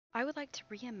I would like to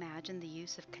reimagine the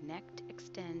use of connect,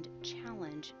 extend,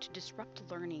 challenge to disrupt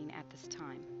learning at this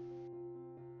time.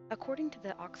 According to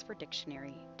the Oxford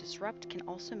Dictionary, disrupt can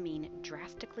also mean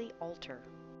drastically alter.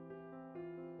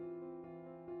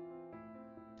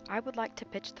 I would like to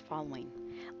pitch the following.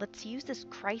 Let's use this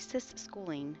crisis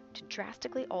schooling to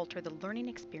drastically alter the learning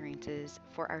experiences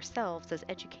for ourselves as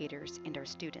educators and our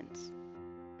students.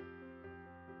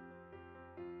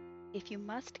 If you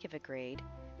must give a grade,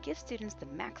 give students the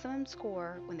maximum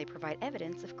score when they provide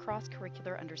evidence of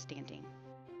cross-curricular understanding.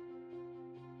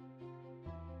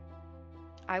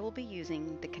 I will be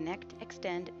using the Connect,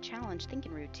 Extend, Challenge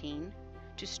thinking routine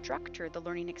to structure the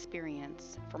learning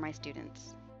experience for my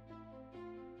students.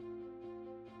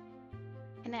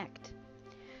 Connect.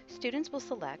 Students will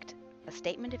select a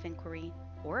statement of inquiry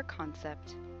or a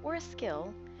concept or a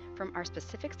skill from our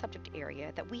specific subject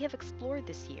area that we have explored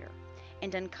this year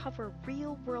and uncover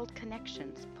real-world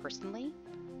connections personally,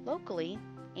 locally,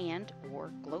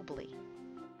 and/or globally.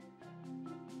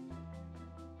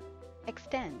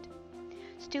 Extend.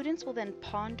 Students will then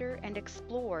ponder and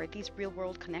explore these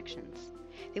real-world connections.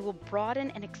 They will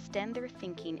broaden and extend their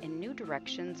thinking in new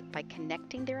directions by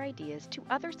connecting their ideas to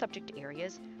other subject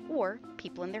areas or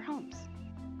people in their homes.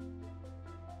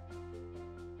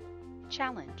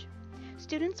 Challenge.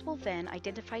 Students will then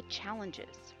identify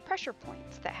challenges, pressure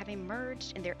points that have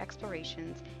emerged in their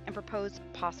explorations and propose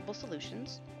possible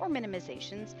solutions or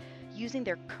minimizations using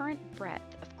their current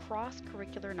breadth of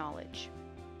cross-curricular knowledge.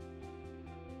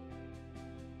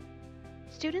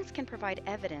 Students can provide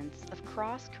evidence of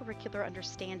cross-curricular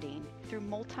understanding through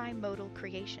multimodal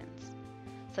creations,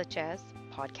 such as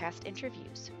podcast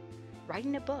interviews,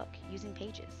 writing a book using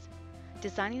Pages,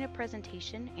 designing a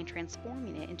presentation and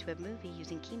transforming it into a movie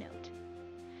using Keynote,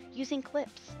 using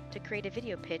clips to create a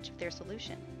video pitch of their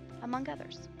solution, among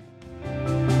others.